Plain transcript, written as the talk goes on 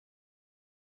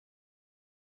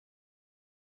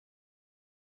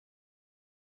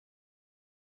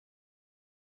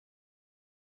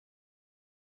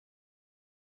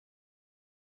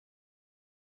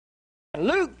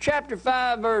Luke chapter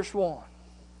 5, verse 1.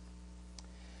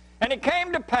 And it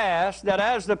came to pass that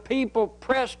as the people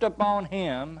pressed upon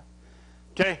him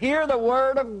to hear the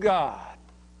word of God,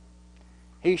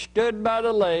 he stood by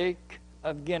the lake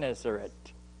of Gennesaret,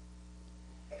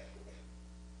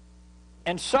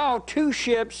 and saw two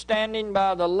ships standing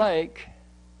by the lake,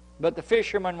 but the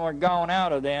fishermen were gone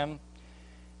out of them,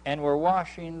 and were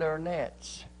washing their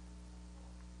nets.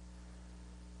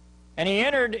 And he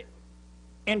entered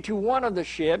into one of the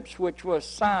ships, which was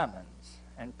Simon's,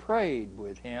 and prayed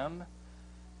with him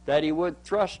that he would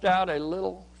thrust out a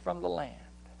little from the land.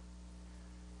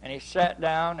 And he sat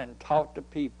down and taught the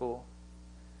people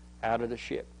out of the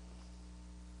ship.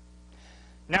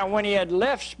 Now when he had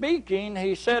left speaking,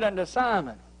 he said unto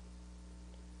Simon,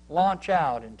 Launch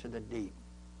out into the deep,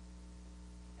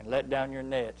 and let down your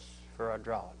nets for a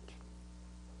draught.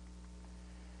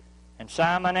 And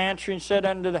Simon answering said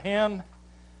unto him,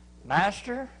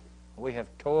 Master, we have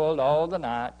toiled all the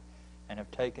night, and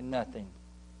have taken nothing.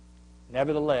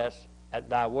 Nevertheless, at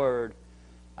thy word,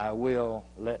 I will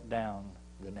let down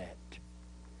the net.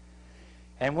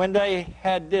 And when they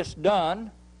had this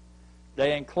done,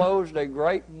 they enclosed a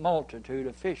great multitude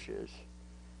of fishes,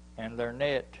 and their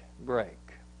net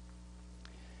brake.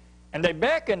 And they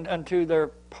beckoned unto their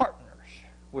partners,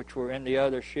 which were in the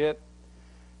other ship,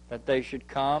 that they should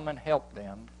come and help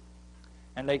them.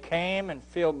 And they came and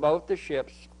filled both the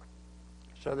ships,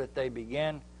 so that they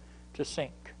began to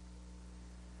sink.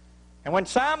 And when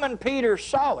Simon Peter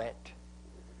saw it,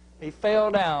 he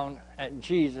fell down at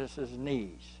Jesus'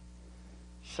 knees,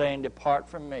 saying, Depart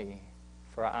from me,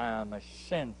 for I am a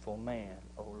sinful man,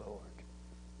 O Lord.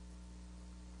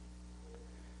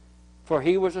 For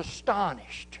he was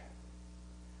astonished,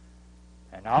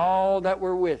 and all that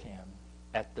were with him,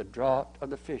 at the draught of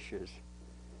the fishes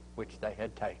which they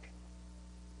had taken.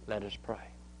 Let us pray.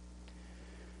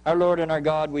 Our Lord and our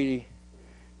God, we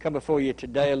come before you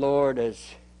today, Lord, as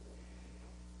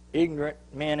ignorant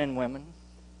men and women.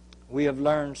 We have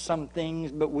learned some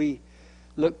things, but we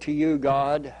look to you,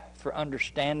 God, for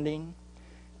understanding.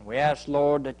 And we ask,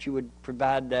 Lord, that you would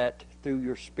provide that through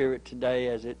your Spirit today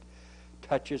as it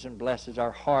touches and blesses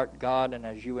our heart, God, and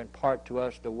as you impart to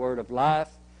us the word of life.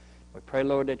 We pray,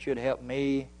 Lord, that you'd help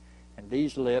me and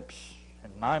these lips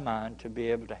and my mind to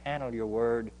be able to handle your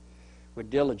word with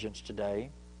diligence today,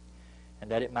 and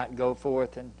that it might go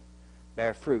forth and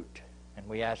bear fruit. And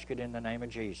we ask it in the name of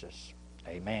Jesus.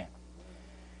 Amen.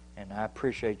 And I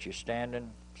appreciate you standing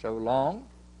so long.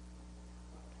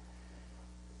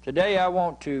 Today I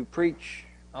want to preach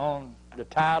on the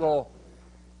title,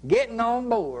 Getting on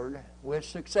Board with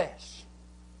Success.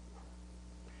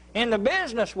 In the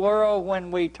business world,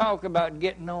 when we talk about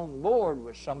getting on board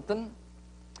with something,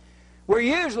 we're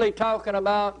usually talking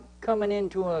about coming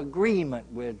into an agreement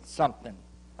with something,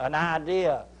 an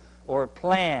idea or a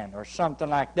plan or something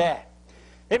like that.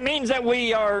 It means that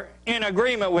we are in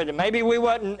agreement with it. Maybe we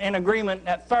wasn't in agreement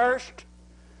at first,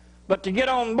 but to get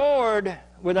on board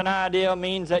with an idea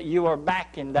means that you are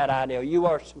backing that idea. You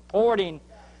are supporting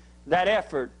that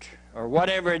effort or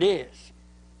whatever it is.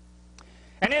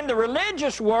 And in the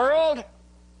religious world,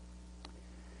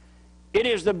 it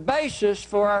is the basis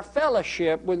for our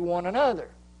fellowship with one another.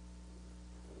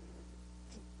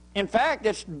 In fact,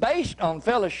 it's based on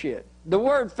fellowship. The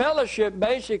word fellowship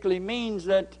basically means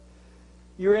that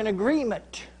you're in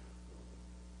agreement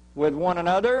with one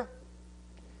another.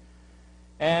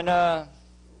 And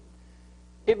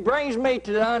it brings me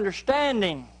to the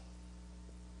understanding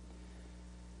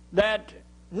that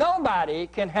nobody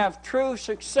can have true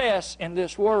success in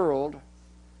this world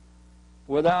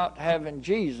without having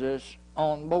Jesus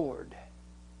on board.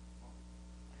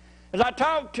 As I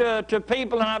talk to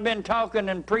people, and I've been talking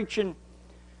and preaching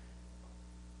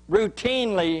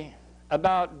routinely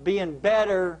about being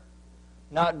better,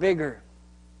 not bigger.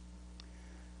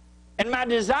 And my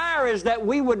desire is that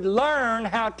we would learn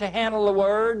how to handle the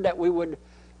Word, that we would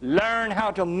learn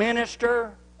how to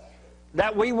minister,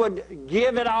 that we would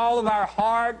give it all of our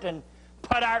heart and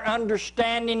put our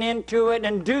understanding into it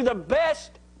and do the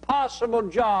best possible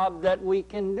job that we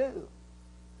can do.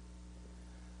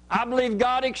 I believe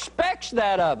God expects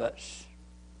that of us.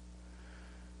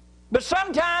 But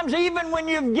sometimes, even when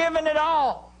you've given it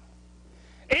all,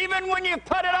 even when you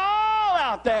put it all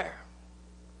out there,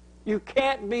 you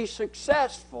can't be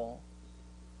successful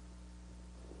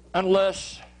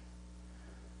unless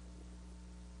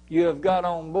you have got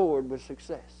on board with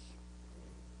success.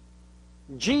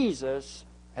 Jesus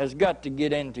has got to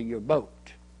get into your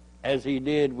boat, as he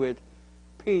did with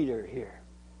Peter here.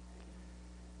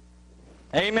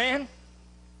 Amen?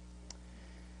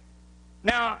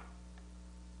 Now,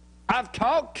 I've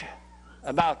talked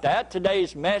about that.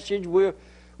 Today's message, we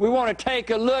want to take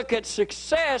a look at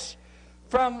success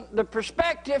from the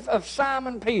perspective of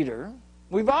Simon Peter.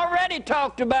 We've already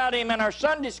talked about him in our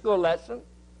Sunday school lesson.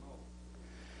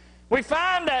 We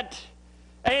find that,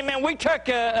 amen, we took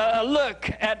a look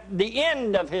at the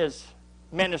end of his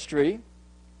ministry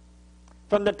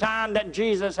from the time that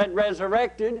Jesus had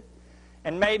resurrected,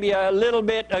 and maybe a little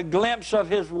bit a glimpse of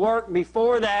his work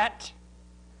before that.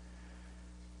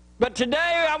 But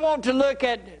today I want to look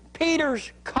at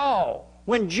Peter's call,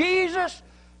 when Jesus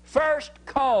first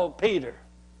called Peter.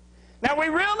 Now we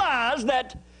realize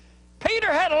that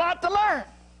Peter had a lot to learn.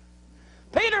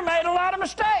 Peter made a lot of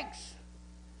mistakes.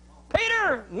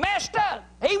 Peter messed up.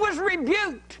 He was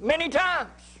rebuked many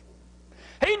times.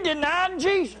 He denied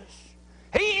Jesus.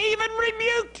 He even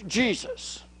rebuked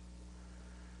Jesus.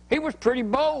 He was pretty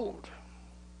bold.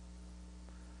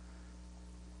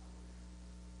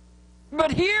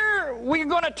 But here we're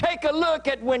going to take a look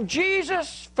at when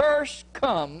Jesus first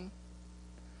come,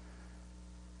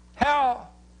 how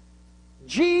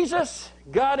Jesus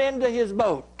got into his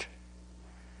boat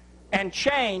and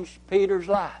changed Peter's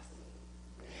life.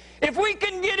 If we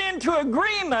can get into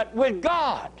agreement with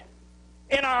God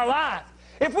in our life,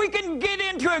 if we can get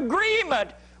into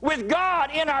agreement with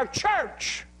God in our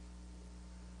church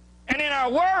and in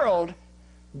our world,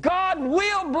 God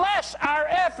will bless our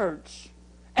efforts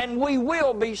and we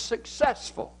will be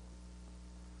successful.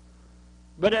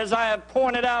 But as I have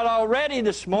pointed out already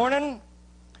this morning,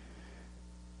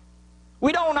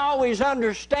 we don't always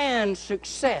understand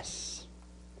success.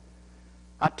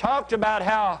 I talked about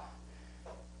how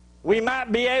we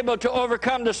might be able to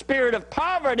overcome the spirit of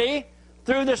poverty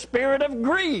through the spirit of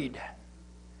greed.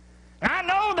 I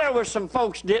know there were some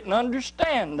folks didn't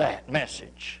understand that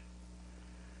message.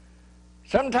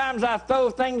 Sometimes I throw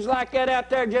things like that out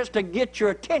there just to get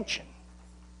your attention.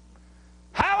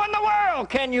 How in the world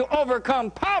can you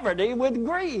overcome poverty with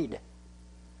greed?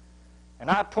 And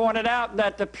I pointed out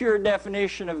that the pure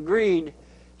definition of greed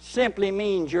simply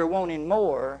means you're wanting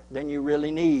more than you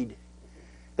really need.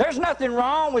 There's nothing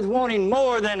wrong with wanting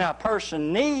more than a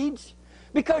person needs,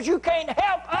 because you can't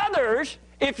help others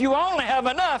if you only have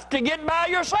enough to get by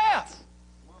yourself.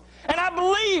 And I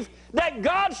believe that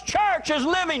God's church is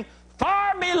living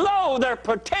far below their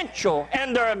potential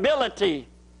and their ability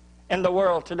in the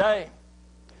world today.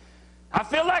 I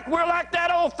feel like we're like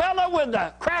that old fellow with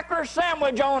the cracker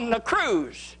sandwich on the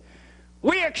cruise.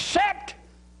 We accept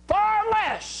far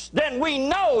less than we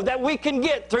know that we can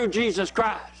get through Jesus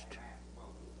Christ.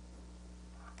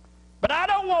 But I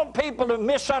don't want people to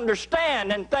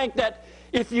misunderstand and think that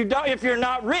if you're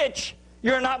not rich,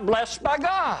 you're not blessed by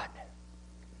God.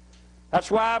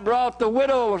 That's why I brought the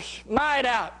widow's mite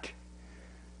out.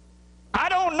 I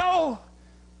don't know.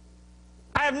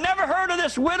 I have never heard of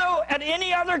this widow at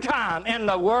any other time in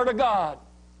the Word of God.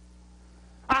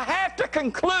 I have to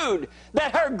conclude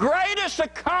that her greatest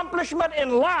accomplishment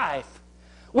in life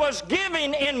was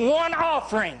giving in one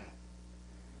offering.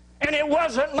 And it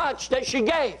wasn't much that she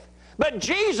gave. But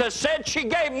Jesus said she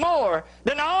gave more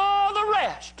than all the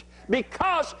rest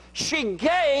because she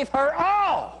gave her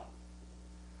all.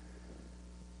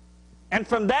 And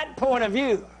from that point of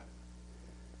view,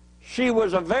 she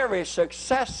was a very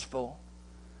successful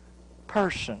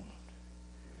person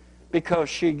because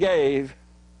she gave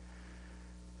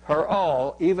her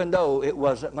all, even though it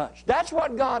wasn't much. That's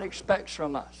what God expects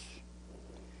from us.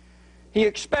 He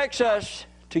expects us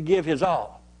to give His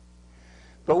all.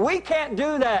 But we can't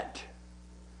do that.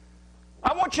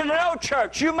 I want you to know,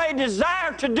 church, you may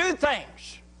desire to do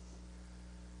things,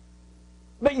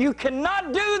 but you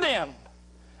cannot do them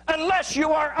unless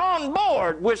you are on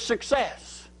board with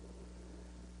success.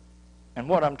 And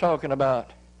what I'm talking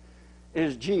about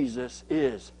is Jesus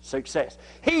is success.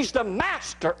 He's the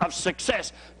master of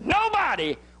success.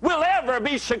 Nobody will ever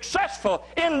be successful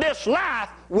in this life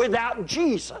without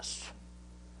Jesus.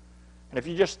 And if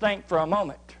you just think for a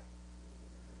moment,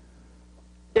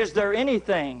 is there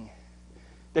anything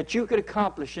that you could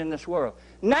accomplish in this world?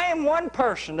 Name one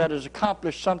person that has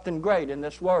accomplished something great in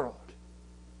this world.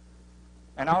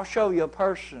 And I'll show you a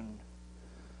person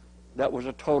that was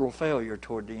a total failure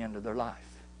toward the end of their life.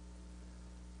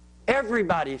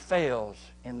 Everybody fails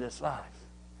in this life.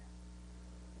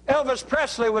 Elvis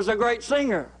Presley was a great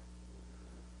singer,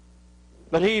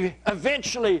 but he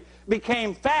eventually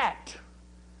became fat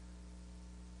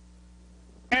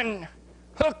and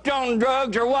hooked on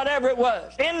drugs or whatever it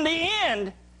was. In the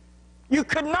end, you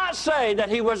could not say that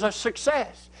he was a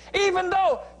success, even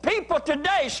though people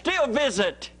today still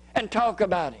visit and talk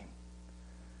about him.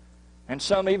 And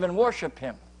some even worship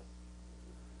him.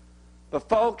 But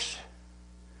folks,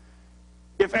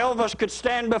 If Elvis could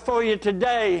stand before you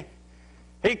today,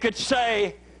 he could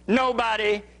say,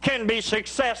 nobody can be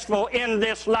successful in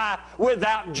this life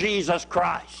without Jesus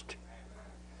Christ.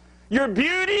 Your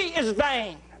beauty is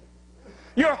vain.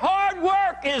 Your hard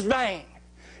work is vain.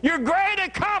 Your great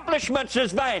accomplishments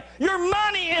is vain. Your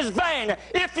money is vain.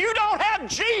 If you don't have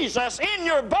Jesus in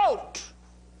your boat,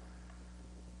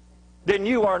 then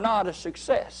you are not a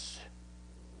success.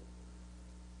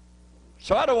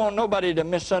 So I don't want nobody to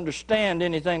misunderstand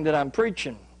anything that I'm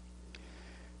preaching.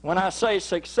 When I say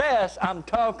success, I'm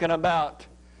talking about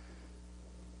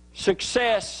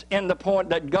success in the point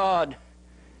that God,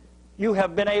 you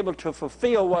have been able to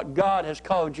fulfill what God has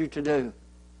called you to do.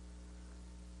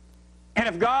 And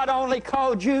if God only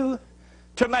called you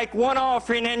to make one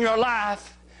offering in your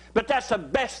life, but that's the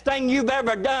best thing you've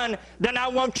ever done, then I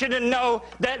want you to know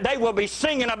that they will be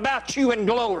singing about you in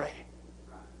glory.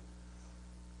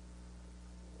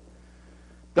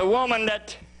 The woman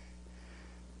that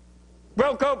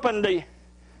broke open the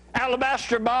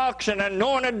alabaster box and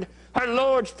anointed her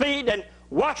Lord's feet and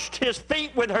washed his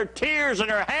feet with her tears and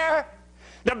her hair,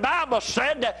 the Bible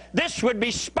said that this would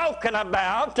be spoken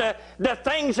about, the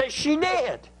things that she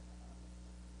did.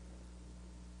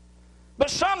 But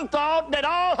some thought that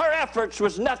all her efforts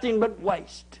was nothing but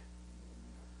waste.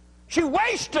 She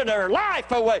wasted her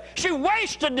life away. She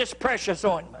wasted this precious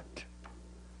ointment.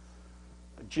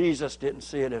 But Jesus didn't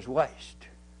see it as waste.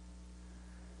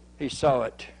 He saw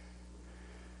it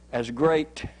as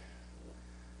great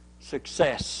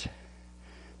success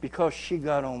because she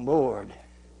got on board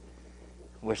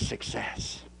with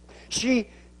success. She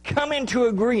come into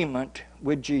agreement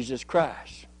with Jesus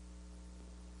Christ.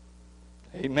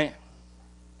 Amen.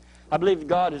 I believe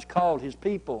God has called His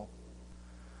people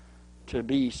to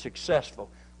be successful.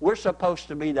 We're supposed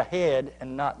to be the head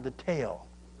and not the tail.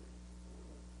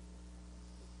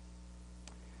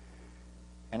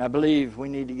 And I believe we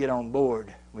need to get on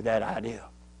board with that idea.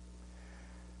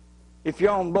 If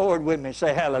you're on board with me,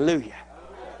 say hallelujah.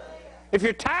 If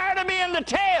you're tired of being the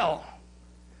tail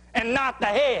and not the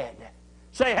head,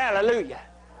 say hallelujah.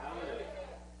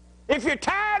 If you're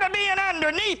tired of being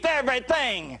underneath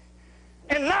everything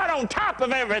and not on top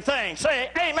of everything,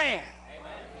 say amen.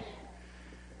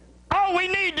 All we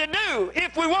need to do,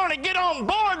 if we want to get on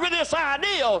board with this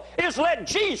ideal, is let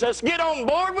Jesus get on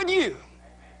board with you.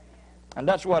 And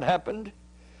that's what happened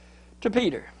to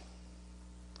Peter.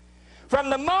 From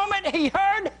the moment he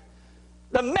heard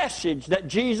the message that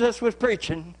Jesus was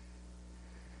preaching,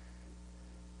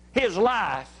 his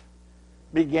life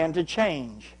began to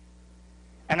change.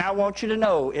 And I want you to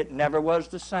know it never was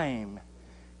the same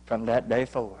from that day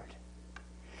forward.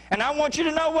 And I want you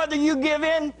to know whether you give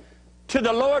in to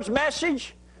the Lord's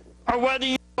message or whether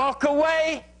you walk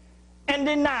away and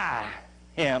deny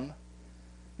Him,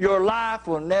 your life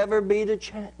will never be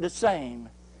the same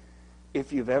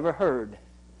if you've ever heard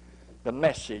the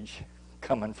message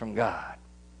coming from God.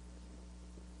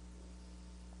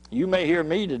 You may hear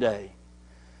me today,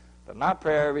 but my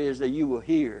prayer is that you will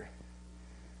hear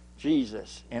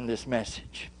Jesus in this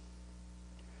message.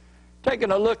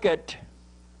 Taking a look at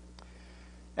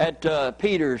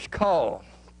Peter's call,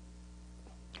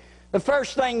 the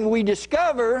first thing we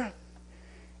discover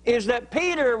is that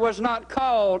Peter was not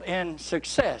called in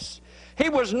success. He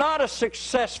was not a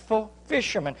successful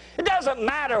fisherman. It doesn't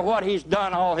matter what he's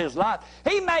done all his life.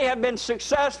 He may have been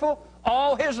successful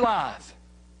all his life.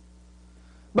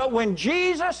 But when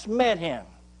Jesus met him,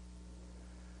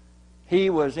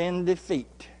 he was in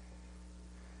defeat.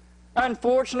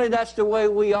 Unfortunately, that's the way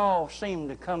we all seem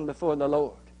to come before the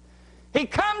Lord. He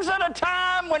comes at a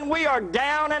time when we are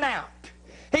down and out.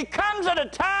 He comes at a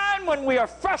time when we are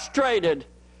frustrated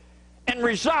and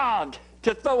resolved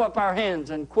to throw up our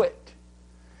hands and quit.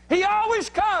 He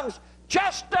always comes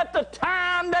just at the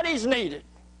time that He's needed.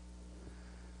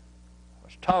 I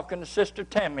was talking to Sister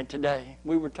Tammy today.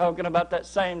 We were talking about that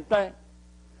same thing.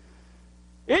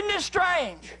 Isn't it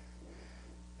strange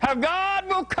how God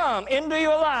will come into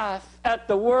your life at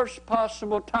the worst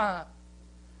possible time?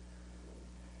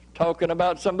 Talking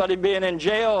about somebody being in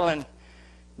jail and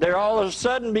they're all of a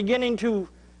sudden beginning to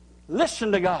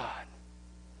listen to God.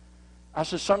 I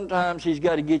said, sometimes He's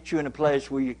got to get you in a place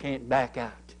where you can't back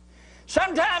out.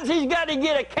 Sometimes He's got to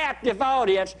get a captive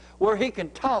audience where He can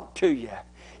talk to you.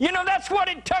 You know, that's what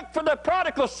it took for the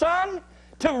prodigal son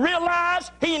to realize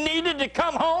he needed to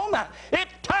come home. It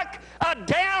took a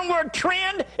downward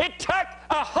trend. It took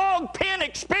a hog pen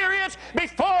experience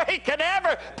before he could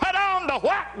ever put on the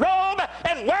white robe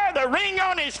and wear the ring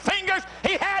on his fingers.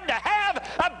 He had to have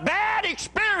a bad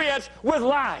experience with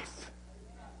life.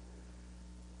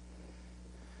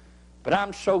 But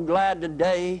I'm so glad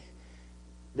today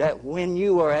that when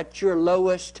you are at your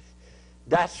lowest,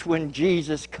 that's when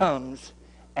Jesus comes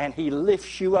and He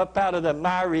lifts you up out of the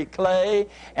miry clay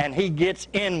and He gets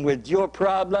in with your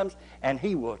problems and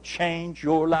He will change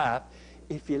your life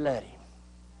if you let Him.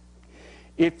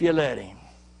 If you let Him.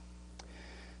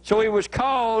 So he was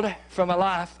called from a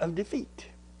life of defeat.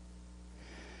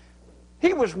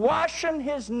 He was washing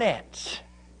his nets.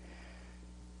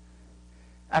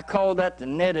 I call that the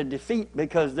net of defeat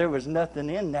because there was nothing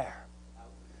in there.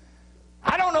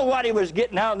 I don't know what he was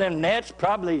getting out of them nets,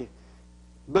 probably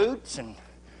boots and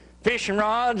fishing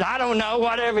rods, I don't know,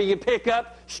 whatever you pick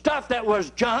up, stuff that was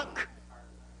junk.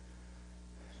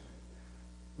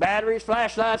 Batteries,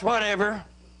 flashlights, whatever.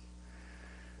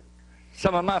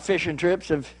 Some of my fishing trips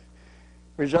have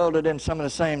resulted in some of the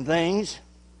same things.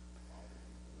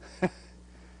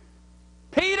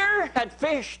 Peter had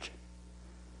fished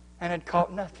and had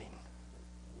caught nothing.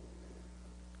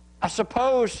 I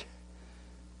suppose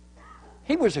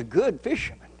he was a good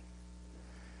fisherman.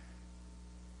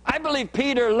 I believe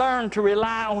Peter learned to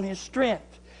rely on his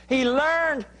strength. He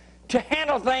learned to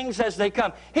handle things as they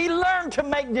come. He learned to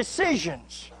make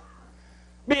decisions.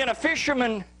 Being a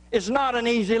fisherman is not an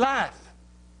easy life.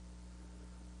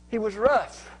 He was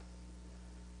rough.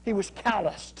 He was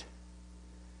calloused.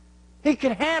 He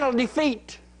could handle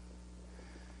defeat.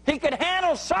 He could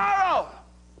handle sorrow.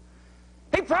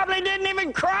 He probably didn't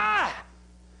even cry.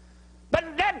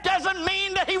 But that doesn't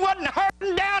mean that he wasn't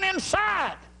hurting down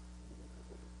inside.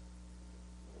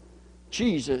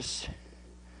 Jesus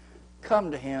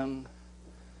come to him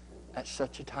at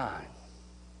such a time.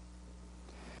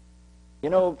 You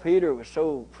know, Peter was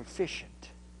so proficient.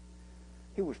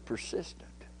 He was persistent.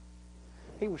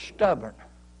 He was stubborn.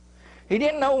 He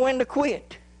didn't know when to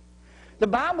quit. The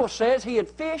Bible says he had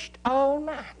fished all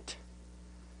night.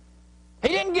 He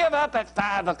didn't give up at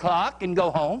 5 o'clock and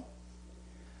go home.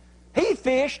 He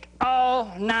fished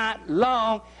all night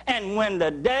long, and when the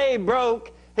day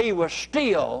broke, he was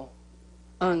still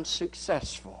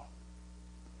unsuccessful.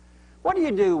 What do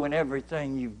you do when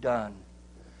everything you've done,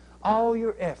 all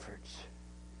your efforts,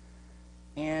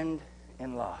 end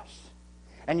in loss?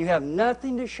 And you have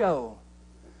nothing to show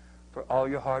for all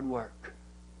your hard work.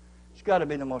 It's got to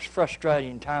be the most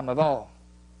frustrating time of all.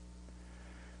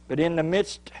 But in the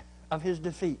midst of his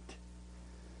defeat,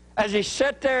 as he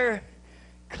sat there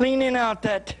cleaning out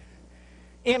that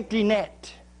empty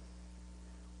net,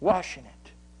 washing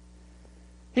it,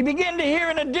 he began to hear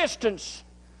in the distance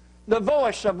the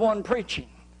voice of one preaching.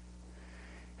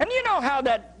 And you know how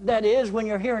that is when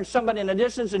you're hearing somebody in the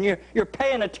distance and you're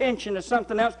paying attention to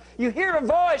something else. You hear a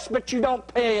voice, but you don't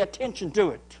pay attention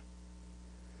to it.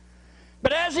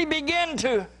 But as he began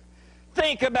to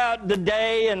think about the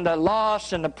day and the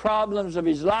loss and the problems of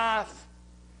his life,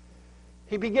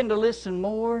 he began to listen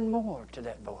more and more to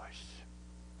that voice.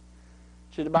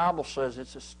 See, the Bible says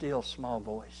it's a still small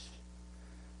voice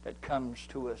that comes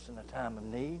to us in a time of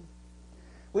need.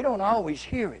 We don't always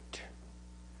hear it,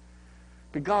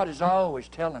 but God is always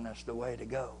telling us the way to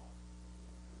go.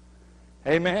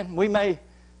 Amen. We may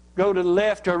go to the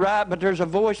left or right, but there's a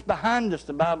voice behind us,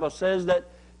 the Bible says, that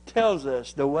tells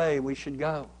us the way we should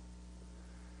go.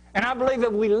 And I believe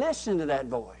if we listen to that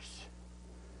voice,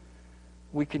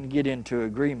 we can get into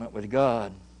agreement with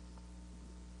God.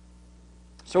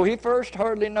 So he first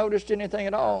hardly noticed anything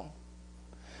at all.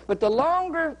 But the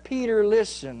longer Peter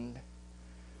listened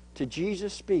to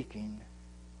Jesus speaking,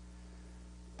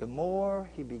 the more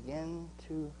he began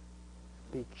to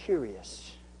be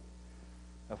curious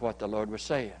of what the Lord was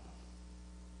saying.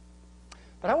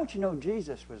 But I want you to know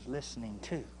Jesus was listening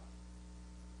too.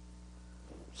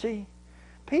 See,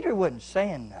 Peter wasn't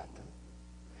saying nothing.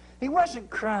 He wasn't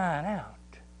crying out.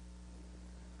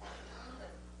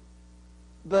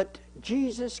 But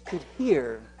Jesus could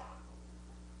hear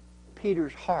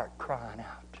Peter's heart crying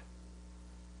out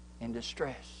in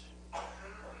distress.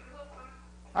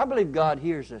 I believe God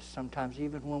hears us sometimes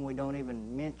even when we don't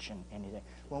even mention anything,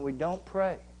 when we don't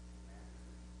pray.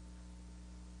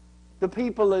 The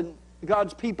people in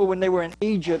God's people, when they were in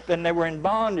Egypt and they were in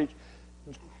bondage,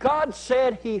 God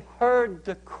said He heard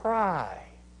the cry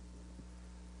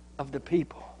of the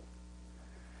people.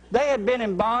 They had been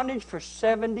in bondage for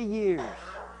 70 years.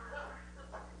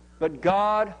 But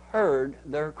God heard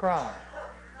their cry.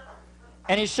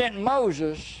 And He sent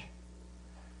Moses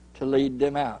to lead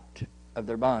them out of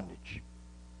their bondage.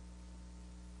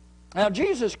 Now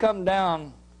Jesus come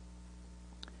down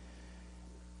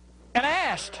and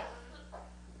asked.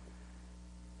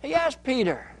 He asked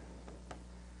Peter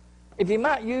if he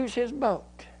might use his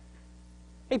boat.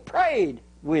 He prayed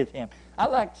with him. I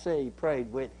like to say he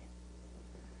prayed with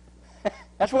him.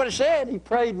 That's what it said. He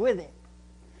prayed with him.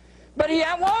 But he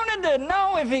wanted to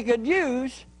know if he could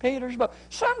use Peter's boat.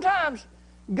 Sometimes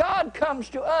God comes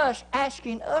to us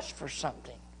asking us for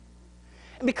something.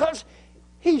 Because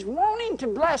he's wanting to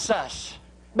bless us.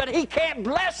 But he can't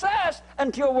bless us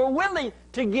until we're willing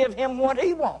to give him what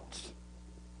he wants.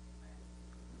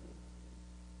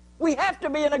 We have to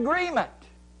be in agreement.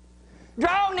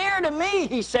 Draw near to me,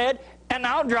 he said, and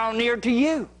I'll draw near to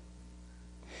you.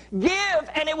 Give,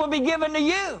 and it will be given to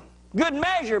you. Good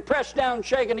measure, pressed down,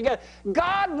 shaken together.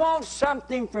 God wants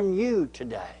something from you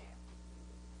today.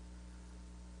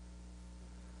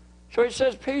 So he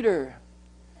says, Peter,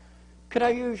 could I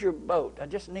use your boat? I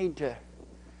just need to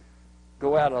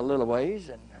go out a little ways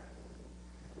and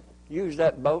use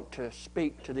that boat to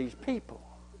speak to these people.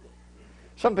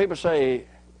 Some people say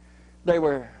they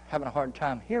were having a hard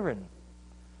time hearing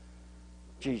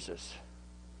Jesus.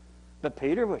 But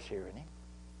Peter was hearing him.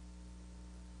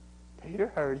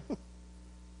 Peter heard him.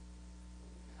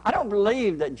 I don't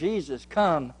believe that Jesus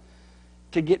come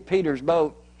to get Peter's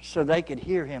boat so they could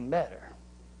hear him better.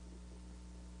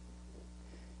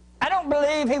 I don't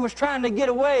believe he was trying to get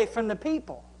away from the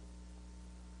people.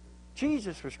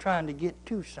 Jesus was trying to get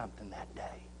to something that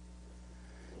day.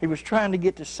 He was trying to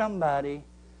get to somebody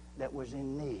that was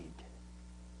in need.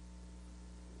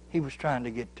 He was trying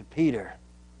to get to Peter.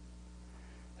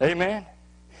 Amen?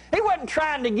 He wasn't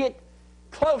trying to get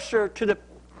closer to the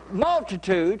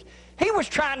multitudes. He was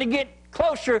trying to get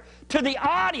closer to the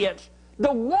audience,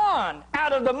 the one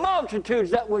out of the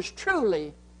multitudes that was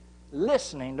truly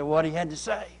listening to what he had to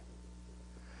say.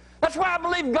 That's why I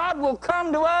believe God will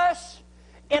come to us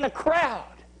in a crowd.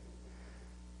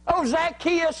 Oh,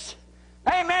 Zacchaeus,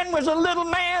 amen, was a little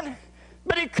man,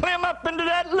 but he climbed up into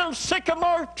that little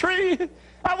sycamore tree.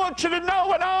 I want you to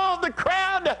know, in all the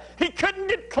crowd, he couldn't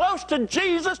get close to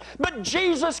Jesus, but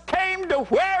Jesus came to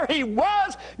where he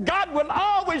was. God will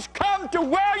always come to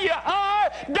where you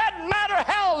are. Doesn't matter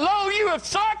how low you have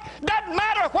sunk. Doesn't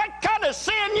matter what kind of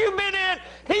sin you've been in.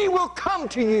 He will come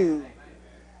to you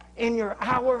in your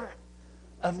hour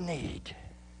of need.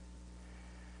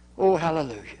 Oh,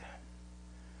 hallelujah.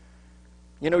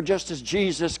 You know, just as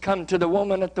Jesus come to the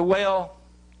woman at the well,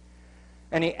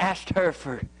 and he asked her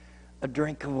for a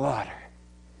drink of water.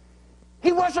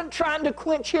 He wasn't trying to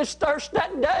quench his thirst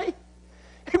that day.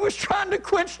 He was trying to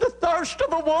quench the thirst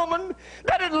of a woman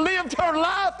that had lived her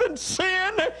life in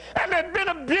sin and had been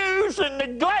abused and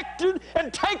neglected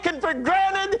and taken for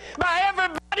granted by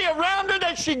everybody around her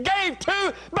that she gave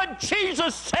to. But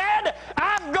Jesus said,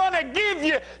 I'm going to give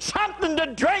you something to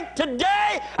drink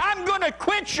today. I'm going to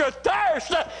quench your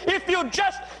thirst if you'll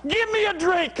just give me a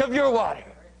drink of your water.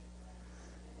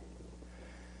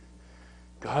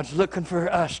 God's looking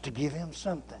for us to give him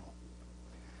something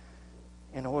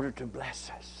in order to bless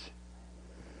us.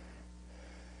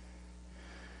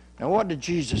 Now, what did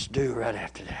Jesus do right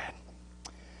after that?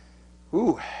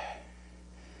 Ooh.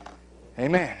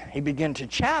 Amen. He began to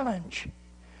challenge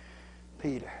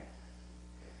Peter.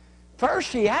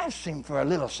 First, he asked him for a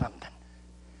little something.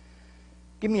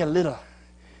 Give me a little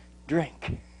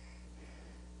drink.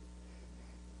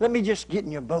 Let me just get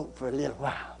in your boat for a little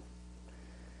while.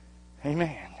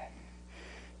 Amen.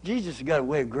 Jesus has got a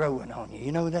way of growing on you.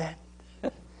 You know that?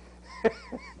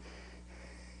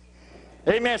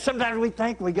 Amen. Sometimes we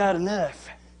think we got enough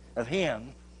of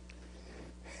him.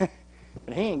 But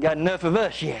he ain't got enough of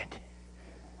us yet.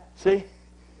 See?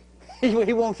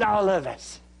 He wants all of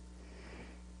us.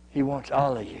 He wants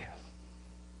all of you.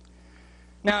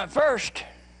 Now at first,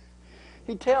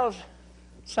 he tells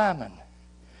Simon,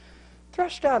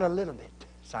 thrust out a little bit,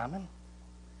 Simon.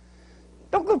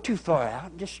 Don't go too far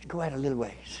out. Just go out a little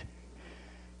ways.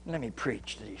 Let me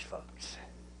preach to these folks.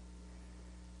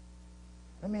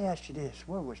 Let me ask you this.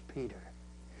 Where was Peter?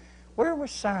 Where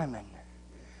was Simon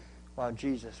while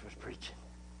Jesus was preaching?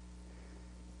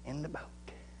 In the boat.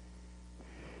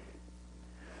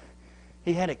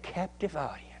 He had a captive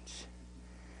audience.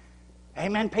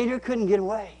 Amen. Peter couldn't get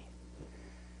away.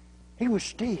 He was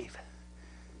Steve,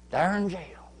 there in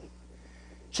jail.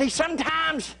 See,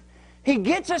 sometimes he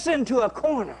gets us into a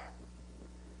corner,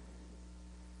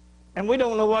 and we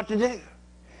don't know what to do.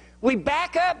 We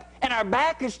back up, and our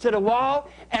back is to the wall,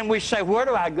 and we say, where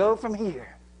do I go from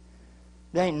here?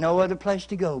 There ain't no other place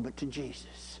to go but to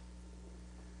Jesus.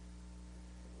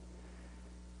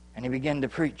 And he began to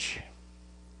preach.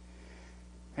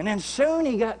 And then soon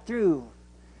he got through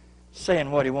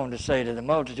saying what he wanted to say to the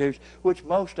multitudes, which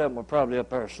most of them were probably up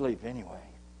there asleep anyway.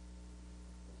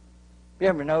 You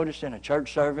ever noticed in a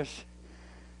church service,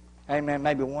 amen,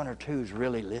 maybe one or two is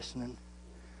really listening?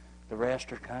 The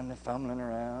rest are kind of fumbling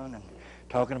around and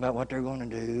talking about what they're going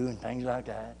to do and things like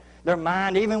that. Their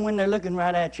mind, even when they're looking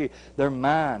right at you, their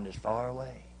mind is far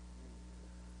away.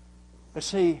 But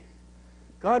see,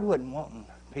 God wasn't wanting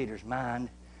Peter's mind.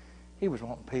 He was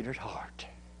wanting Peter's heart.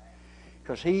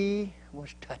 Because he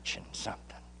was touching something.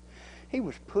 He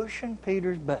was pushing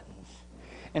Peter's buttons.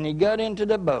 And he got into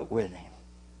the boat with him.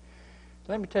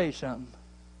 Let me tell you something.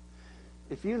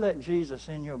 If you let Jesus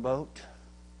in your boat,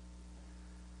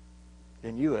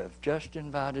 then you have just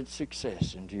invited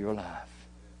success into your life.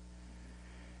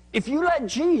 If you let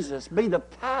Jesus be the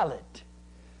pilot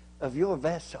of your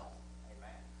vessel,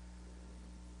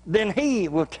 then he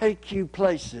will take you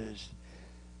places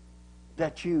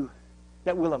that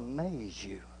will amaze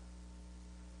you.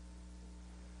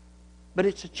 But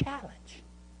it's a challenge.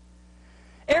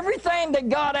 Everything that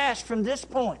God asked from this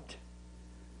point,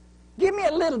 give me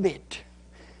a little bit.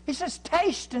 He says,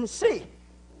 taste and see.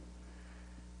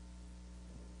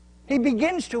 He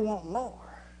begins to want more.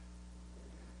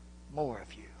 More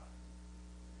of you.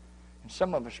 And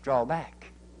some of us draw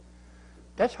back.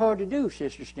 That's hard to do,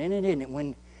 Sister Stenning, isn't it?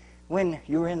 When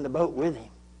you're in the boat with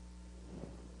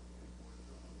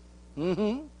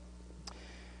him.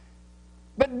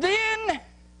 But then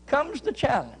comes the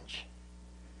challenge.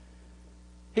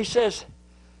 He says,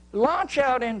 launch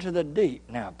out into the deep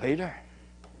now, Peter.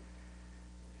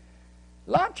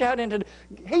 Launch out into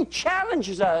He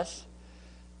challenges us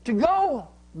to go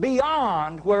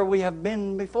beyond where we have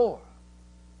been before.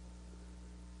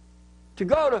 To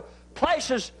go to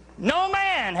places no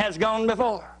man has gone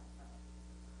before.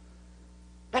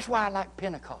 That's why I like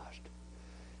Pentecost.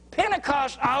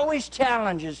 Pentecost always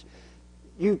challenges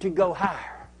you to go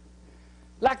higher.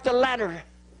 Like the ladder,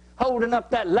 holding up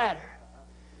that ladder.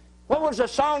 What was the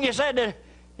song you said that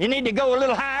you need to go a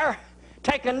little higher?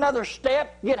 Take another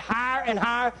step, get higher and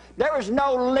higher. There is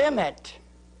no limit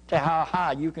to how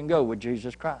high you can go with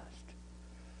Jesus Christ.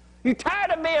 You're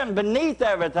tired of being beneath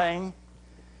everything,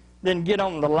 then get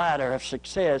on the ladder of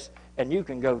success and you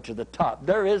can go to the top.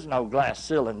 There is no glass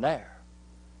ceiling there.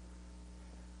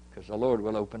 Because the Lord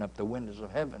will open up the windows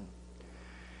of heaven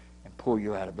and pour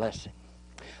you out a blessing.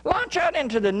 Launch out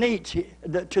into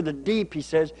the deep, he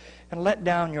says, and let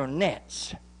down your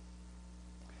nets.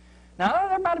 Now,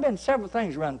 there might have been several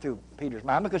things run through Peter's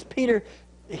mind, because Peter,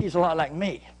 he's a lot like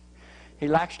me. He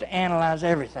likes to analyze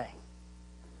everything.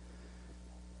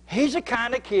 He's the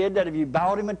kind of kid that if you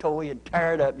bought him a toy, he'd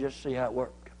tear it up just to see how it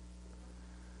worked.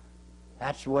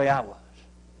 That's the way I was.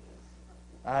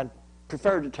 I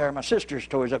preferred to tear my sister's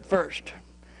toys up first.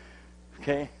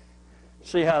 Okay?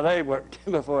 See how they worked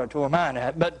before I tore mine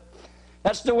out. But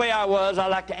that's the way I was. I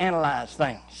like to analyze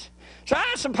things. So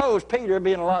I suppose Peter,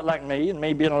 being a lot like me, and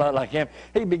me being a lot like him,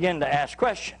 he began to ask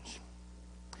questions.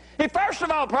 He first of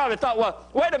all probably thought, well,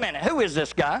 wait a minute, who is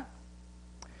this guy?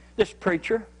 This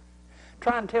preacher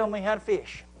trying to tell me how to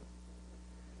fish.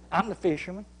 I'm the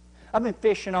fisherman. I've been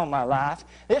fishing all my life.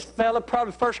 This fella,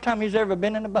 probably the first time he's ever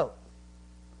been in a boat.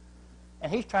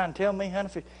 And he's trying to tell me how to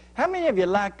fish. How many of you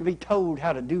like to be told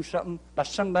how to do something by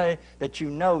somebody that you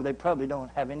know they probably don't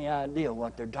have any idea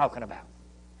what they're talking about?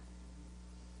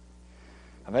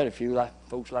 I've had a few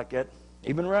folks like that,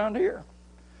 even around here.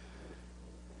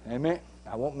 Amen.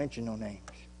 I won't mention no names.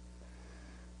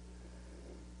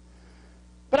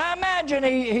 But I imagine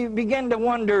he began to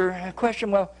wonder,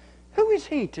 question, well, who is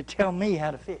he to tell me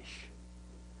how to fish?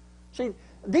 See,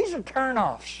 these are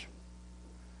turn-offs.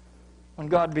 When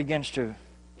God begins to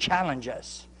challenge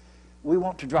us, we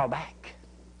want to draw back.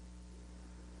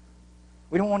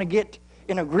 We don't want to get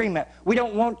in agreement. We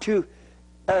don't want to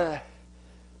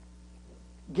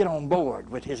get on board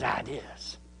with his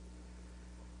ideas.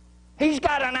 He's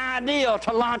got an idea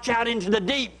to launch out into the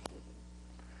deep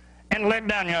and let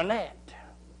down your net.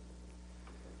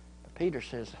 But Peter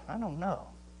says, I don't know.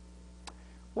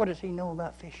 What does he know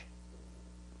about fishing?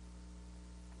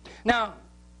 Now,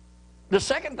 the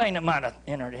second thing that might have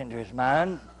entered into his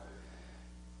mind,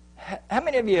 how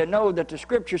many of you know that the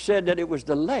Scripture said that it was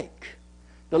the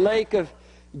lake of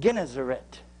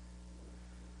Gennesaret?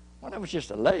 Well, that was just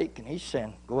a lake, and he's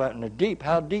saying, go out in the deep.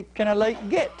 How deep can a lake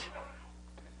get?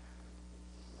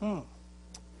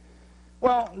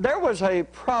 Well, there was a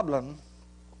problem.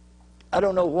 I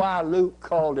don't know why Luke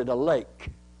called it a lake.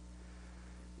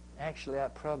 Actually, I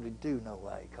probably do know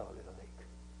why he called it a lake.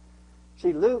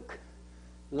 See, Luke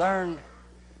learned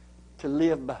to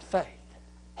live by faith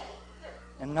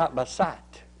and not by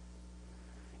sight.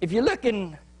 If you look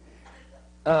in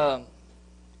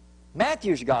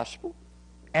Matthew's gospel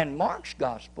and Mark's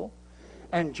gospel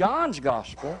and John's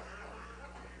gospel,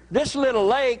 this little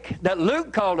lake that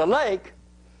Luke called a lake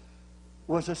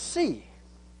was a sea.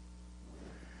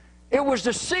 It was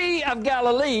the Sea of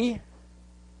Galilee,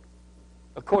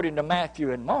 according to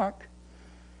Matthew and Mark.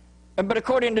 But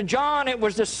according to John, it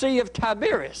was the Sea of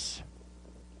Tiberias.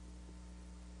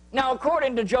 Now,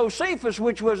 according to Josephus,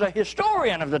 which was a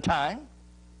historian of the time,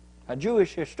 a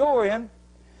Jewish historian,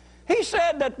 he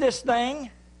said that this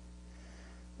thing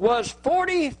was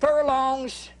 40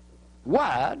 furlongs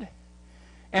wide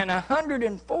and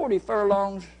 140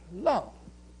 furlongs long.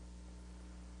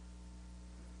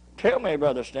 Tell me,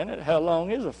 Brother Stennett, how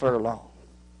long is a furlong?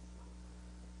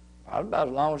 Probably about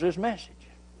as long as this message.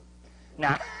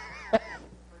 Now,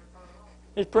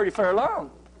 it's pretty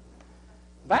furlong.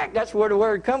 In fact, that's where the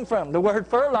word comes from. The word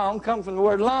furlong comes from the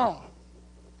word long.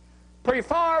 Pretty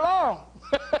far along.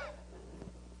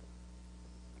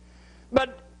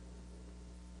 But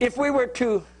if we were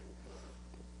to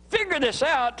figure this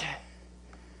out,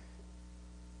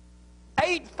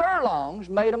 8 furlongs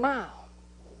made a mile.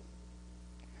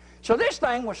 So this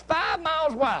thing was 5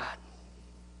 miles wide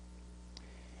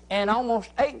and almost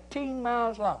 18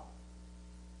 miles long.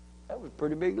 That was a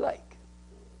pretty big lake.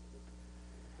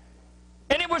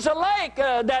 And it was a lake,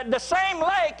 the same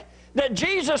lake that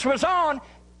Jesus was on,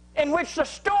 in which the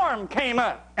storm came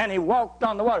up and he walked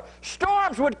on the water.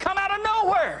 Storms would come out of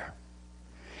nowhere.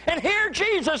 And here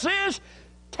Jesus is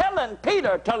telling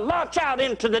Peter to launch out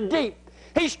into the deep.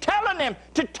 He's telling him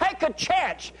to take a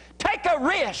chance, take a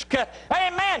risk.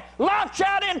 Amen. Launch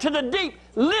out into the deep.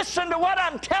 Listen to what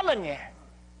I'm telling you.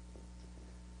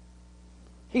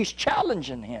 He's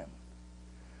challenging him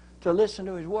to listen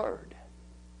to his word,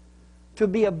 to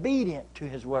be obedient to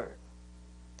his word,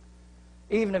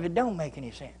 even if it don't make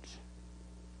any sense.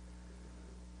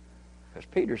 Because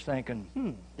Peter's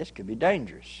thinking, this could be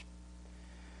dangerous.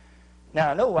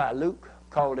 Now, I know why Luke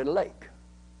called it a lake.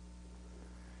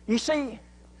 You see,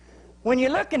 when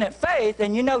you're looking at faith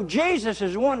and you know Jesus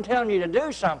is the one telling you to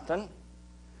do something,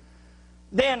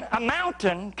 then a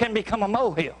mountain can become a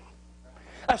molehill.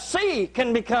 A sea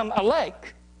can become a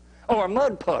lake or a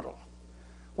mud puddle,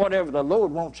 whatever the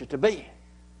Lord wants it to be.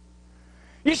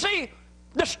 You see,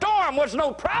 the storm was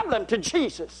no problem to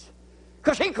Jesus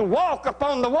because he could walk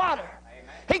upon the water. Amen.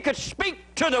 He could speak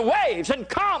to the waves and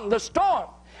calm the storm.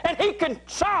 And he can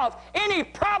solve any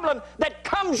problem that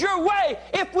comes your way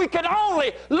if we could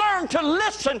only learn to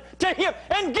listen to him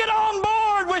and get on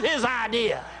board with his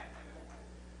idea.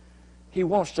 He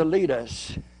wants to lead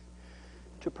us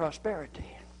to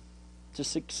prosperity, to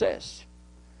success.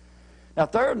 Now,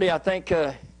 thirdly, I think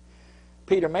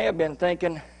Peter may have been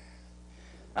thinking,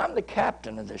 I'm the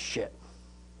captain of this ship.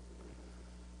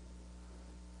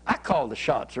 I call the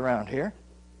shots around here.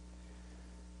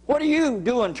 What are you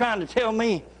doing trying to tell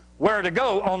me where to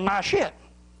go on my ship?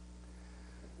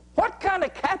 What kind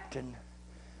of captain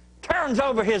turns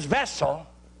over his vessel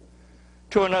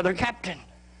to another captain?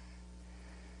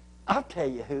 I'll tell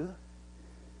you who.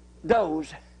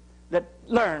 Those that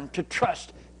learn to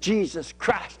trust Jesus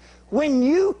Christ. When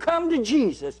you come to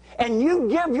Jesus and you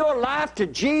give your life to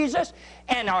Jesus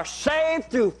and are saved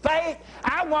through faith,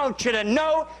 I want you to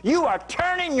know you are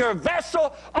turning your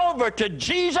vessel over to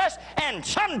Jesus, and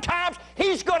sometimes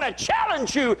he's going to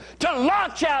challenge you to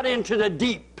launch out into the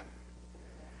deep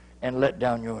and let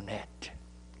down your net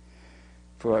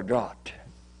for a draught.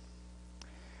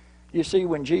 You see,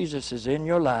 when Jesus is in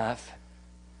your life,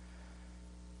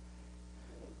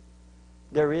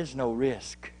 there is no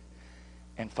risk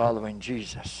in following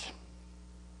Jesus.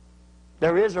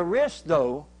 There is a risk,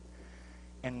 though,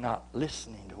 in not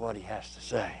listening to what he has to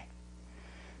say.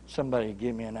 Somebody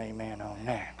give me an amen on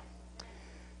that.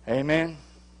 Amen.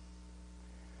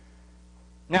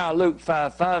 Now Luke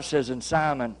 5:5 says, and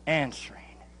Simon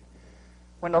answering.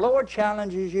 When the Lord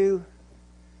challenges you,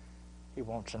 he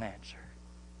wants an answer.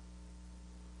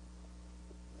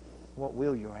 What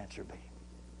will your answer be?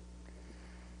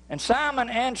 And Simon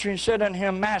answering said unto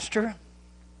him, Master,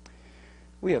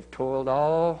 we have toiled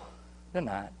all the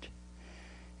night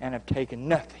and have taken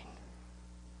nothing.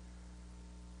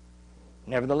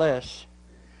 Nevertheless,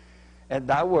 at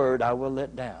thy word I will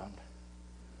let down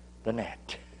the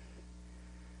net.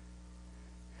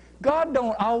 God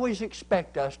don't always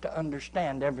expect us to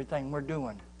understand everything we're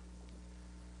doing.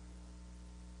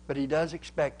 But he does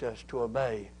expect us to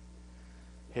obey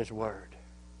his word,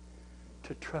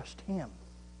 to trust him.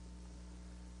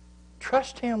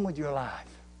 Trust him with your life.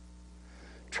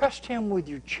 Trust him with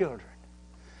your children.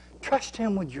 Trust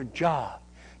him with your job.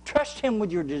 Trust him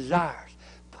with your desires.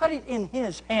 Put it in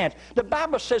his hands. The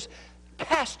Bible says,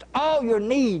 cast all your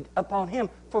need upon him,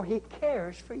 for he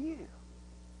cares for you.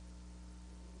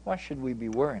 Why should we be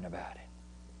worrying about it?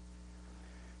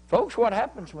 Folks, what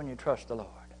happens when you trust the Lord?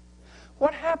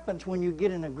 What happens when you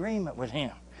get in agreement with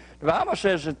him The Bible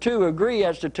says the two agree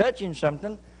as to touching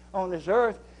something on this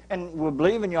earth and will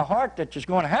believe in your heart that it's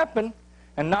going to happen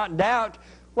and not doubt,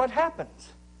 what happens?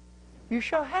 You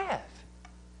shall have.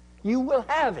 You will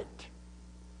have it.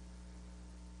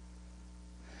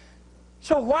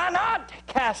 So why not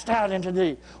cast out into the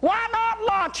deep? Why not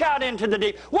launch out into the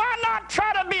deep? Why not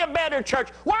try to be a better church?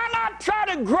 Why not try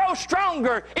to grow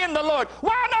stronger in the Lord?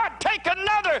 Why not take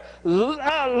another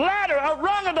ladder, a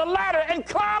rung of the ladder, and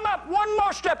climb up one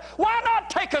more step? Why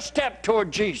not take a step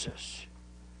toward Jesus?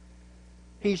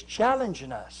 He's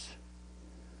challenging us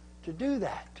to do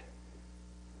that.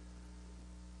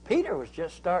 Peter was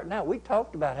just starting out. We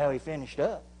talked about how he finished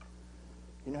up.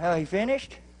 You know how he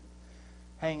finished?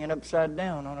 Hanging upside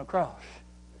down on a cross,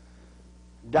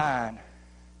 dying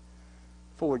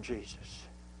for Jesus.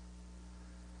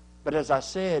 But as I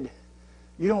said,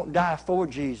 you don't die for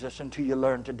Jesus until you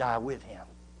learn to die with Him,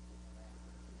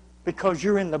 because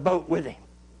you're in the boat with Him.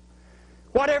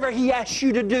 Whatever He asks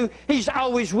you to do, He's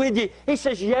always with you. He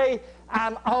says, yea,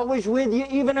 I'm always with you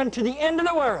even unto the end of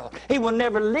the world. He will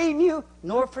never leave you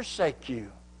nor forsake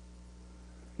you.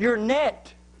 Your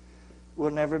net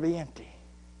will never be empty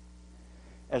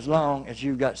as long as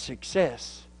you've got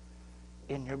success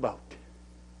in your boat.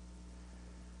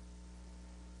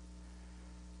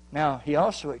 Now, he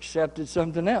also accepted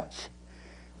something else.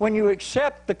 When you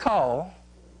accept the call,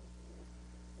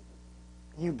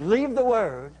 you believe the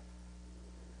Word,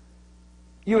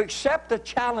 you accept the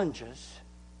challenges,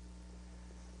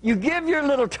 you give your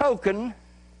little token,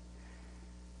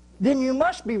 then you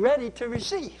must be ready to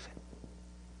receive.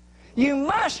 You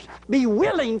must be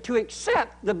willing to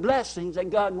accept the blessings that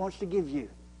God wants to give you.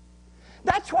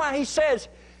 That's why he says,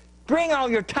 bring all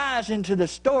your tithes into the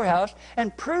storehouse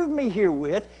and prove me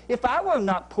herewith if I will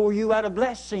not pour you out a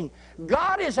blessing.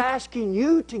 God is asking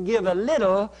you to give a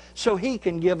little so He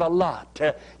can give a lot.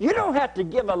 You don't have to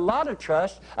give a lot of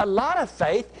trust, a lot of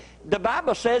faith. The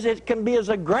Bible says it can be as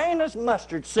a grain of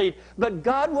mustard seed, but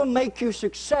God will make you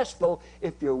successful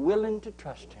if you're willing to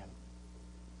trust Him.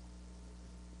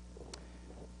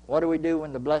 What do we do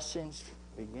when the blessings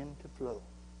begin to flow?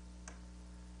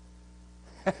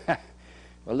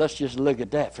 Well, let's just look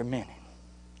at that for a minute.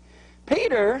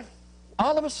 Peter,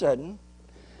 all of a sudden,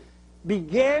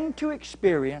 began to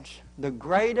experience the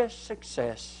greatest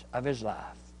success of his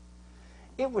life.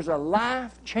 It was a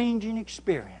life-changing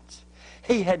experience.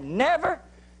 He had never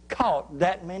caught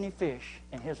that many fish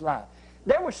in his life.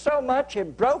 There was so much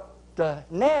it broke the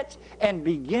nets and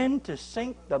began to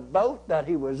sink the boat that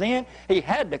he was in. He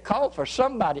had to call for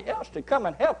somebody else to come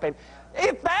and help him.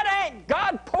 If that ain't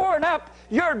God pouring up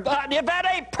your blood, if that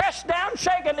ain't pressed down,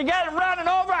 shaken together, and running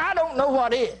over, I don't know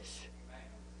what is.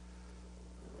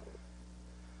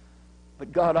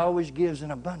 But God always gives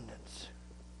in abundance.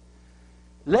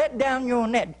 Let down your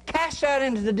net, cast out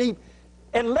into the deep,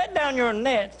 and let down your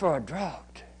net for a draught.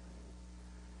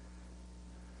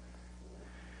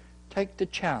 Take the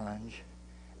challenge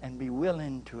and be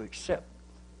willing to accept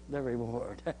the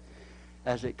reward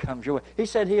as it comes your way. He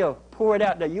said He'll pour it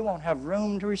out that you won't have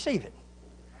room to receive it.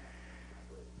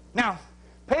 Now,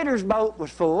 Peter's boat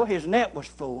was full, his net was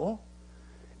full,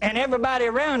 and everybody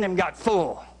around him got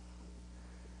full.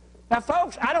 Now,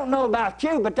 folks, I don't know about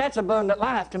you, but that's abundant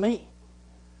life to me.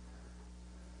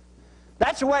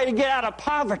 That's a way to get out of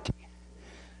poverty.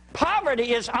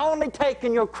 Poverty is only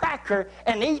taking your cracker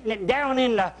and eating it down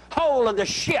in the hole of the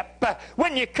ship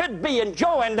when you could be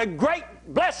enjoying the great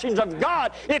blessings of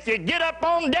God if you get up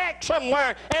on deck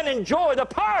somewhere and enjoy the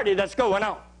party that's going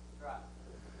on.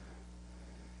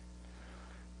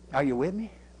 Are you with me?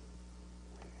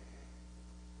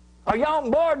 Are you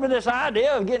on board with this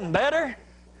idea of getting better?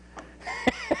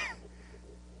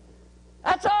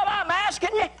 That's all I'm asking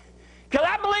you, because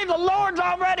I believe the Lord's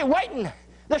already waiting.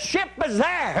 The ship is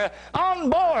there, on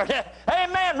board.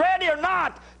 Amen, ready or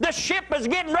not, the ship is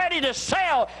getting ready to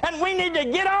sail, and we need to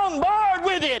get on board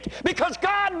with it because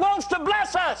God wants to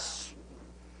bless us.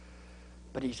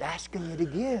 But He's asking you to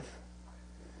give.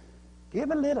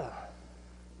 Give a little.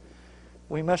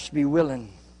 We must be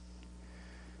willing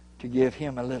to give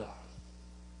Him a little.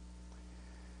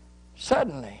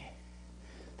 Suddenly,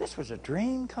 this was a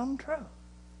dream come true.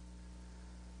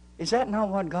 Is that not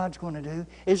what God's going to do?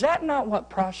 Is that not what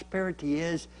prosperity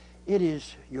is? It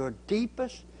is your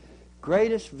deepest,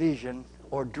 greatest vision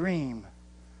or dream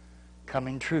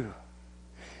coming true.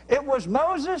 It was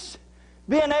Moses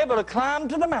being able to climb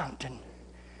to the mountain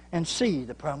and see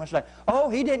the promised land. Oh,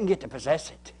 he didn't get to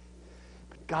possess it,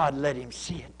 but God let him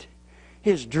see it.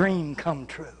 His dream come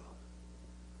true.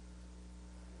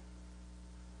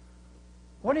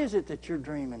 What is it that you're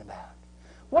dreaming about?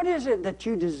 What is it that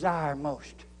you desire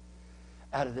most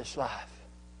out of this life?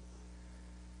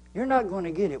 You're not going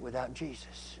to get it without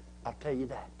Jesus. I'll tell you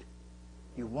that.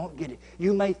 You won't get it.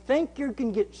 You may think you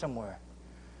can get somewhere,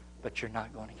 but you're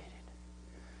not going to get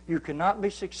it. You cannot be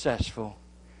successful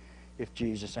if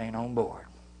Jesus ain't on board.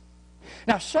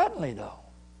 Now suddenly though,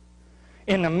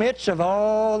 in the midst of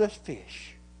all this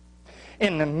fish,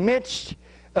 in the midst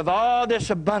of all this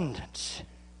abundance,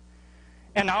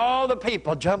 and all the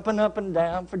people jumping up and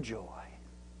down for joy,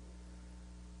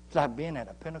 it's like being at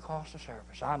a Pentecostal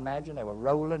service. I imagine they were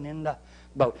rolling in the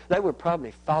boat. They were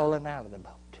probably falling out of the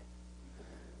boat.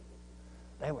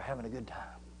 They were having a good time.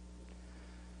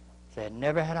 They had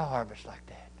never had a harvest like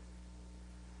that.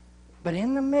 But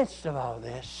in the midst of all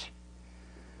this,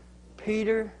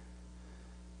 Peter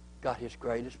got his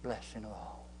greatest blessing of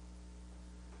all.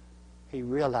 He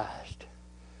realized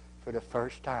for the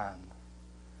first time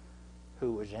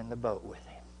who was in the boat with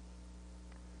him.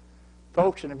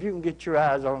 Folks, and if you can get your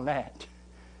eyes on that,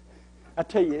 I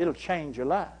tell you, it'll change your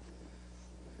life.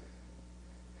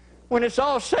 When it's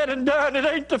all said and done, it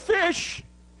ain't the fish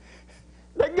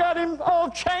that got him all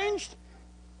changed.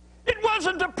 It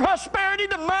wasn't the prosperity,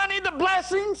 the money, the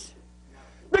blessings.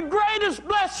 The greatest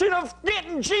blessing of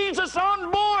getting Jesus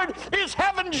on board is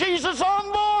having Jesus on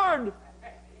board.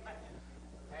 Amen.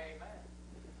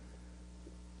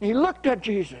 He looked at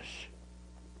Jesus,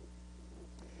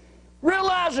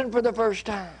 realizing for the first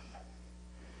time.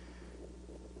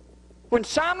 When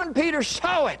Simon Peter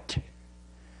saw it,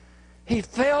 he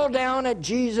fell down at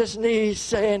Jesus' knees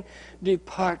saying,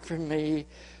 "Depart from me,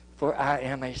 for I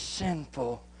am a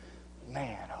sinful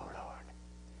man, O Lord."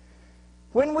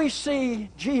 When we see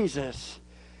Jesus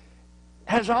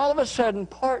has all of a sudden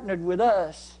partnered with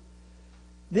us,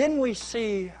 then we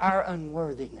see our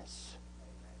unworthiness.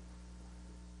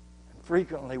 And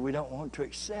frequently we don't want to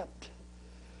accept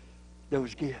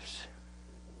those gifts.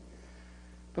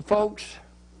 But folks,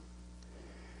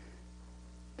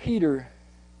 Peter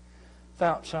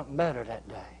found something better that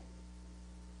day.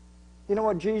 You know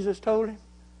what Jesus told him?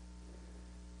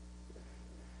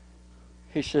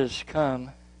 He says,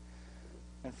 "Come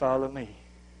and follow me."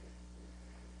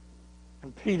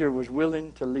 And Peter was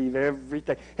willing to leave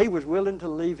everything. He was willing to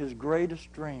leave his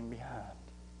greatest dream behind.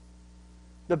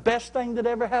 The best thing that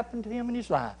ever happened to him in his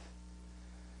life.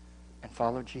 And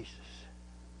follow Jesus.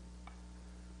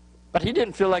 But he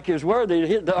didn't feel like he was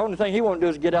worthy. The only thing he wanted to do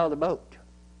is get out of the boat.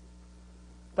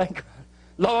 Thank God.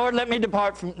 "Lord, let me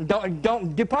depart from,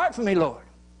 don't depart from me, Lord."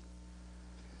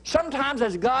 Sometimes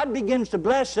as God begins to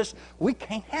bless us, we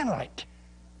can't handle it.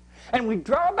 And we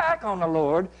draw back on the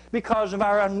Lord because of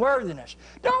our unworthiness.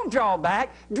 Don't draw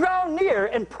back. Draw near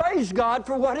and praise God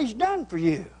for what He's done for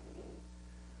you.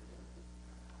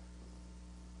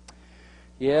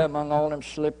 Yeah, among all them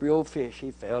slippery old fish,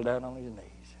 he fell down on his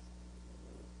knees.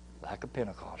 Like a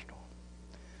Pentecostal.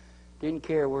 Didn't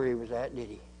care where he was at, did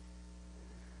he?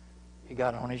 He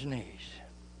got on his knees.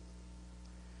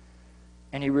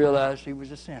 And he realized he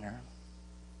was a sinner.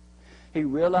 He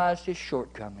realized his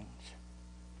shortcomings.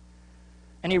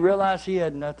 And he realized he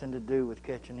had nothing to do with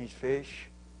catching these fish.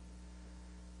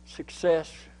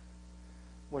 Success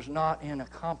was not in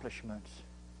accomplishments.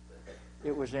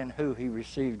 It was in who he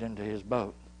received into his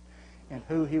boat and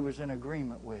who he was in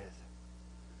agreement with.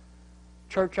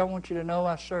 Church, I want you to know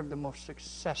I serve the most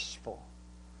successful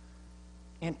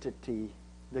entity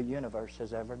the universe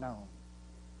has ever known.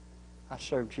 I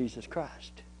serve Jesus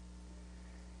Christ.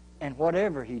 And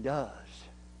whatever he does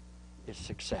is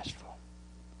successful.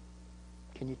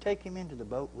 Can you take him into the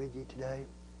boat with you today?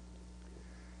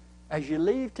 As you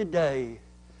leave today,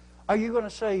 are you going to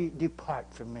say,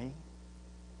 "Depart from me"?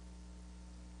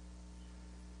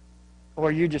 Or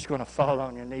are you just going to fall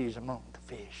on your knees among the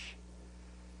fish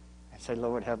and say,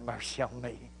 "Lord, have mercy on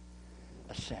me,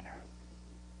 a sinner"?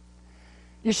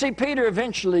 You see, Peter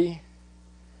eventually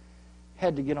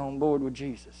had to get on board with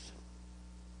Jesus.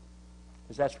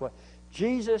 Because that's what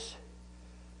Jesus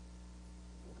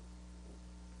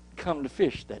come to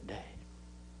fish that day.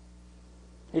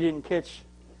 He didn't catch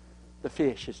the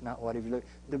fish. It's not what he was looking.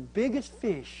 The biggest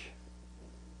fish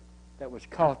that was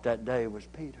caught that day was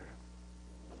Peter.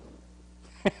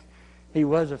 He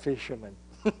was a fisherman.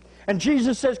 And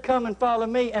Jesus says, "Come and follow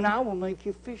me, and I will make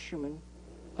you fishermen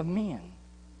of men."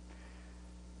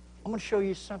 I'm going to show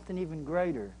you something even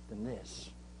greater than this.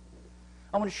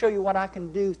 I want to show you what I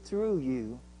can do through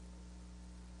you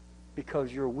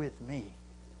because you're with me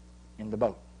in the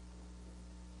boat.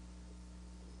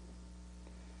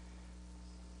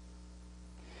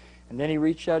 And then he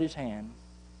reached out his hand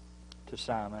to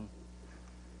Simon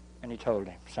and he told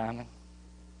him, "Simon,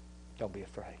 don't be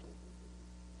afraid.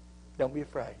 Don't be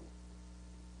afraid.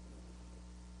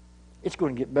 It's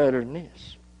going to get better than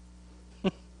this."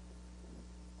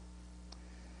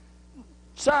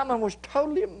 Simon was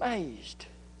totally amazed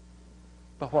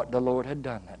by what the Lord had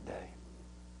done that day.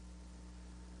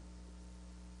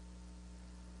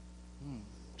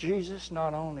 Jesus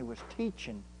not only was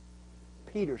teaching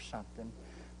Peter something,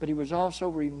 but he was also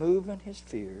removing his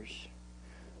fears,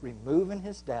 removing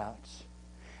his doubts,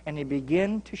 and he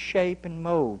began to shape and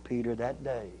mold Peter that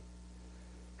day,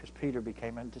 because Peter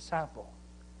became a disciple.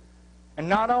 And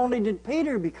not only did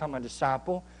Peter become a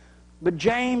disciple, but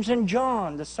James and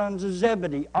John, the sons of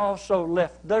Zebedee, also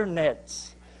left their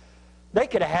nets. They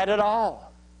could have had it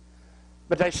all,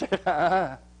 but they said,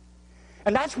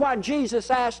 And that's why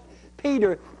Jesus asked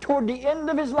Peter toward the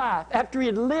end of his life, after he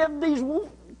had lived these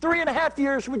 3.5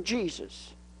 years with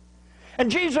Jesus, and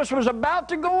Jesus was about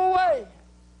to go away,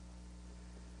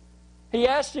 he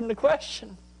asked him the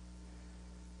question,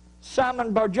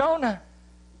 Simon Bar-Jonah,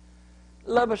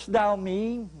 lovest thou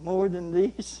me more than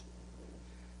these?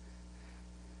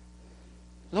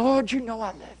 Lord, you know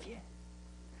I love you.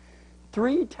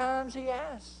 3 times he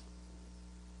asked.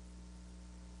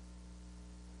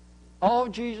 All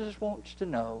Jesus wants to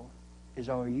know is,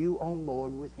 are you on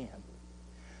board with him?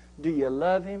 Do you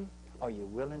love him? Are you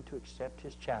willing to accept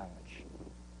his challenge?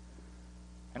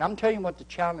 And I'm telling you what the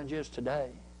challenge is today.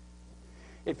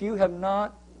 If you have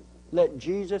not let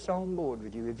Jesus on board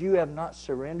with you, if you have not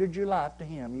surrendered your life to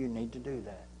him, you need to do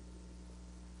that.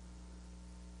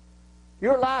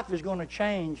 Your life is going to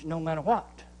change no matter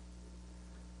what.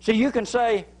 See, you can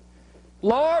say,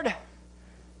 Lord,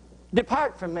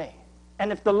 depart from me.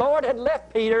 And if the Lord had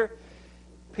left Peter,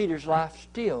 Peter's life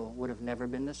still would have never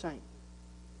been the same.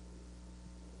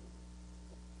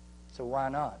 So why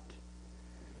not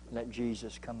let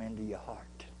Jesus come into your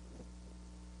heart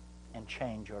and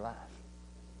change your life?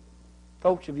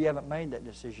 Folks, if you haven't made that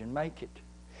decision, make it.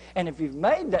 And if you've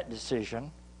made that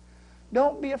decision,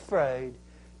 don't be afraid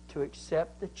to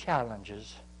accept the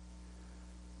challenges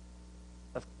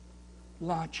of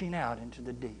launching out into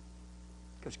the deep.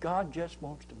 Because God just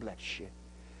wants to bless you.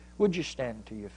 Would you stand to your feet?